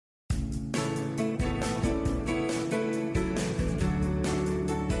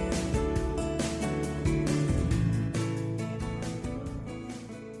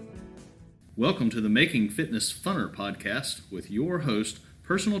Welcome to the Making Fitness Funner podcast with your host,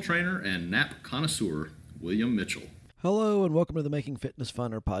 personal trainer and nap connoisseur, William Mitchell. Hello and welcome to the Making Fitness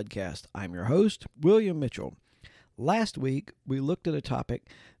Funner podcast. I'm your host, William Mitchell. Last week, we looked at a topic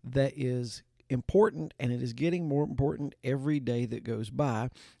that is important, and it is getting more important every day that goes by.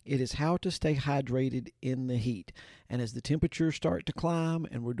 It is how to stay hydrated in the heat. And as the temperatures start to climb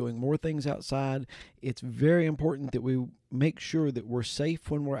and we're doing more things outside, it's very important that we make sure that we're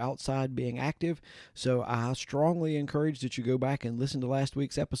safe when we're outside being active. So I strongly encourage that you go back and listen to last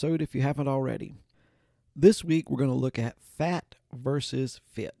week's episode if you haven't already. This week, we're going to look at fat versus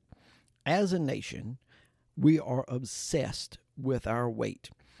fit. As a nation, we are obsessed with our weight.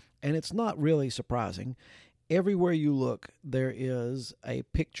 And it's not really surprising. Everywhere you look, there is a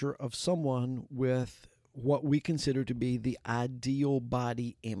picture of someone with what we consider to be the ideal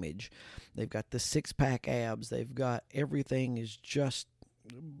body image. They've got the six-pack abs. They've got everything is just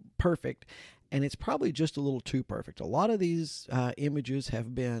perfect. And it's probably just a little too perfect. A lot of these images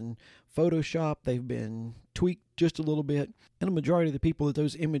have been photoshopped. They've been tweaked just a little bit. And a majority of the people that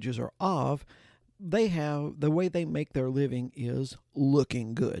those images are of, they have, the way they make their living is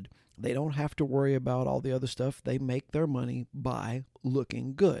looking good. They don't have to worry about all the other stuff. They make their money by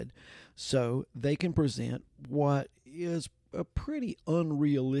looking good. So they can present what is a pretty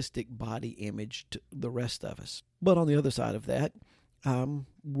unrealistic body image to the rest of us. But on the other side of that,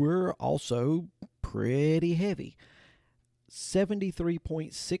 we're also pretty heavy.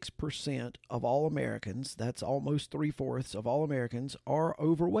 73.6% of all Americans, that's almost 3/4 of all Americans, are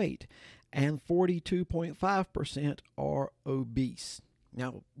overweight, and 42.5% are obese.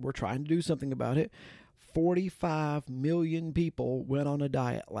 Now, we're trying to do something about it. 45 million people went on a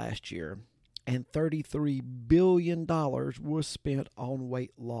diet last year, and $33 billion was spent on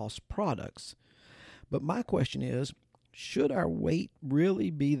weight loss products. But my question is, should our weight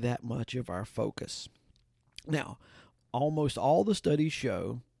really be that much of our focus? Now, almost all the studies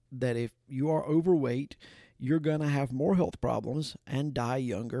show that if you are overweight, you're going to have more health problems and die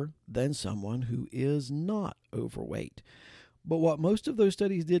younger than someone who is not overweight. But what most of those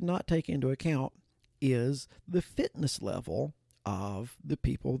studies did not take into account is the fitness level of the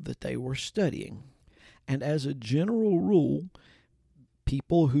people that they were studying. And as a general rule,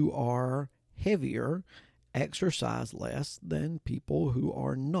 people who are heavier exercise less than people who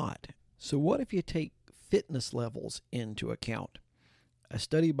are not. So what if you take fitness levels into account? A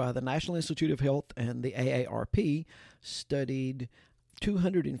study by the National Institute of Health and the AARP studied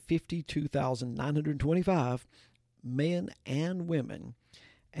 252,925 men and women,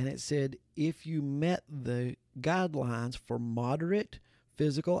 and it said if you met the guidelines for moderate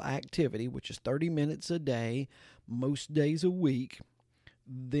physical activity, which is 30 minutes a day, most days a week,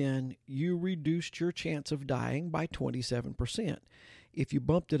 then you reduced your chance of dying by 27%. If you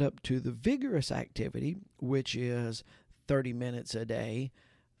bumped it up to the vigorous activity, which is 30 minutes a day,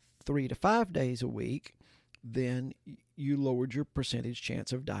 3 to 5 days a week, then you lowered your percentage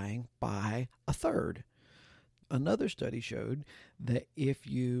chance of dying by a third. Another study showed that if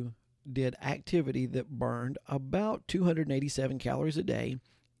you did activity that burned about 287 calories a day,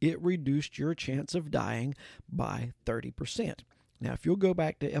 it reduced your chance of dying by 30%. Now, if you'll go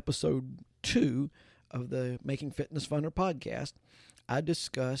back to episode 2 of the Making Fitness Funner podcast, I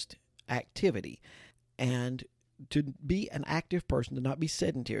discussed activity. And to be an active person, to not be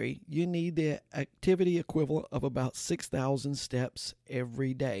sedentary, you need the activity equivalent of about 6,000 steps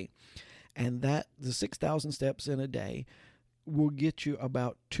every day. And that the 6,000 steps in a day will get you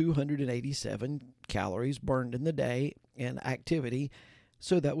about 287 calories burned in the day in activity.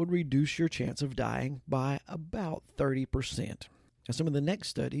 So that would reduce your chance of dying by about 30%. Now, some of the next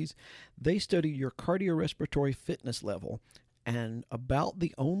studies, they study your cardiorespiratory fitness level. And about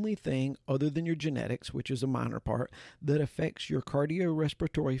the only thing other than your genetics, which is a minor part, that affects your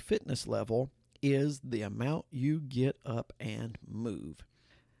cardiorespiratory fitness level is the amount you get up and move.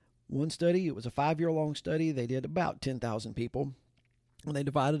 One study, it was a 5-year-long study. They did about 10,000 people, and they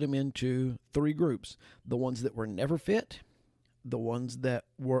divided them into 3 groups. The ones that were never fit, the ones that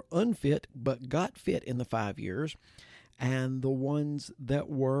were unfit but got fit in the 5 years, and the ones that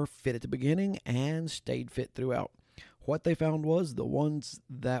were fit at the beginning and stayed fit throughout. What they found was the ones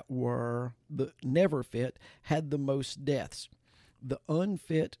that were the never fit had the most deaths. The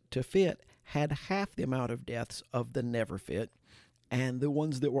unfit to fit had half the amount of deaths of the never fit, and the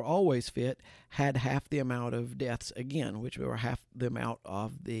ones that were always fit had half the amount of deaths again, which were half the amount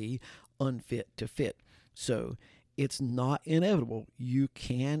of the unfit to fit. So it's not inevitable. You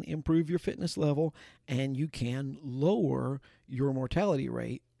can improve your fitness level and you can lower your mortality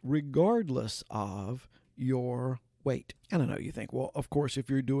rate regardless of your weight. And I know you think, well, of course, if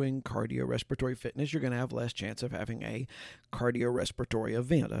you're doing cardiorespiratory fitness, you're going to have less chance of having a cardiorespiratory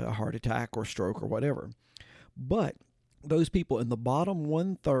event, a heart attack or stroke or whatever. But those people in the bottom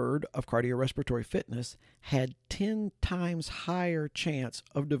 1/3 of cardiorespiratory fitness had 10 times higher chance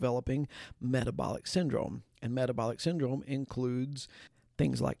of developing metabolic syndrome. And metabolic syndrome includes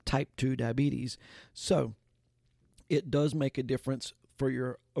things like type 2 diabetes. So it does make a difference for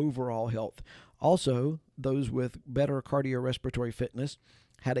your overall health. Also, those with better cardiorespiratory fitness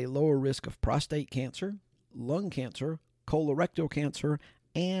had a lower risk of prostate cancer, lung cancer, colorectal cancer,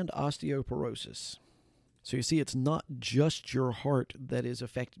 and osteoporosis. So you see, it's not just your heart that is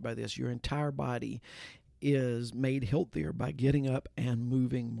affected by this. Your entire body is made healthier by getting up and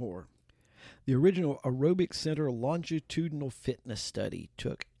moving more. The original Aerobic Center longitudinal fitness study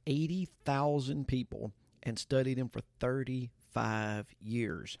took 80,000 people and studied them for 35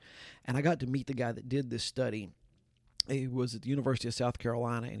 years. And I got to meet the guy that did this study. He was at the University of South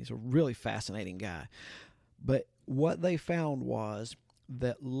Carolina, and he's a really fascinating guy. But what they found was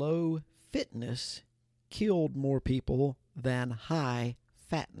that low fitness killed more people than high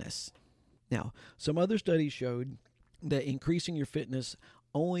fatness. Now, some other studies showed that increasing your fitness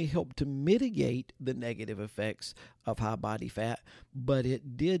only helped to mitigate the negative effects of high body fat, but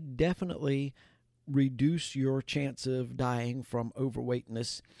it did definitely reduce your chance of dying from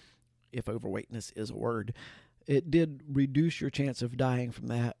overweightness, if overweightness is a word. It did reduce your chance of dying from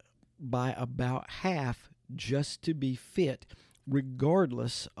that by about half just to be fit,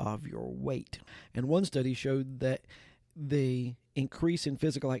 regardless of your weight. And one study showed that the increase in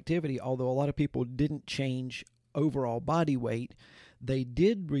physical activity, although a lot of people didn't change overall body weight, they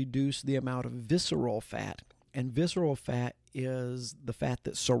did reduce the amount of visceral fat. And visceral fat is the fat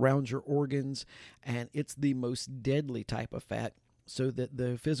that surrounds your organs, and it's the most deadly type of fat, so that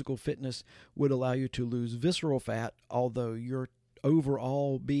the physical fitness would allow you to lose visceral fat, although your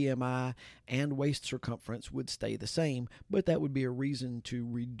overall BMI and waist circumference would stay the same, but that would be a reason to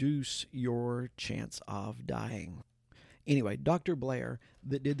reduce your chance of dying. Anyway, Dr. Blair,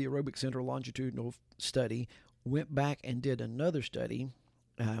 that did the Aerobic Center longitudinal study, went back and did another study.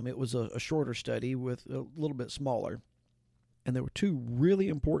 It was a shorter study with a little bit smaller. And there were two really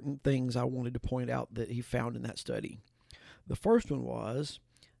important things I wanted to point out that he found in that study. The first one was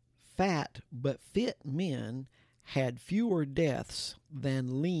fat but fit men had fewer deaths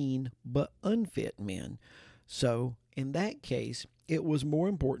than lean but unfit men. So in that case, it was more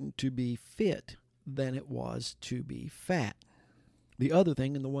important to be fit than it was to be fat. The other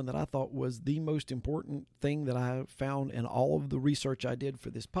thing, and the one that I thought was the most important thing that I found in all of the research I did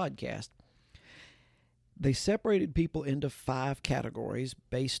for this podcast, they separated people into 5 categories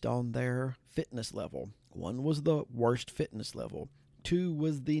based on their fitness level. 1 was the worst fitness level. 2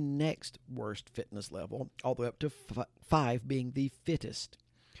 was the next worst fitness level, all the way up to 5 being the fittest.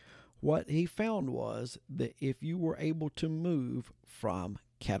 What he found was that if you were able to move from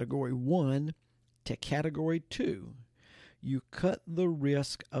category 1 to category 2, you cut the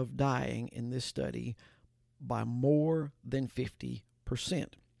risk of dying in this study by more than 50%.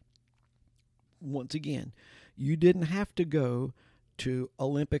 Once again, you didn't have to go to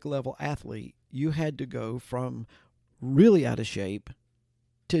Olympic level athlete. You had to go from really out of shape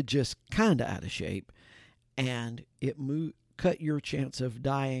to just kind of out of shape, and it cut your chance of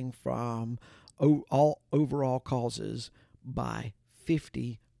dying from all overall causes by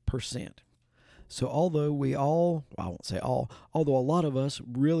 50%. So although although a lot of us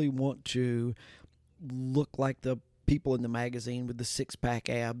really want to look like the people in the magazine with the 6-pack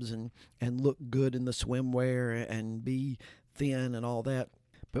abs and look good in the swimwear and be thin and all that,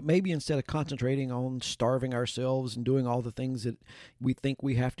 but maybe instead of concentrating on starving ourselves and doing all the things that we think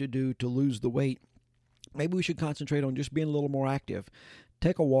we have to do to lose the weight, maybe we should concentrate on just being a little more active.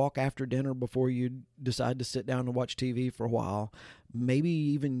 Take a walk after dinner before you decide to sit down and watch TV for a while. Maybe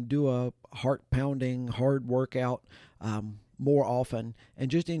even do a heart-pounding, hard workout more often, and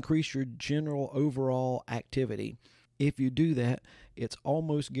just increase your general overall activity. If you do that, it's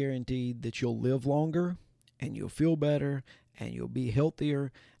almost guaranteed that you'll live longer, and you'll feel better, and you'll be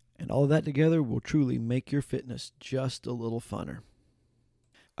healthier, and all of that together will truly make your fitness just a little funner.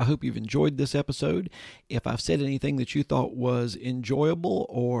 I hope you've enjoyed this episode. If I've said anything that you thought was enjoyable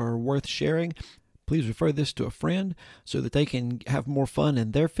or worth sharing, please refer this to a friend so that they can have more fun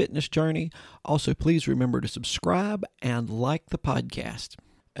in their fitness journey. Also, please remember to subscribe and like the podcast.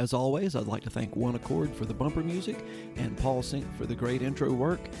 As always, I'd like to thank One Accord for the bumper music and Paul Sink for the great intro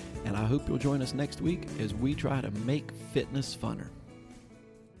work. And I hope you'll join us next week as we try to make fitness funner.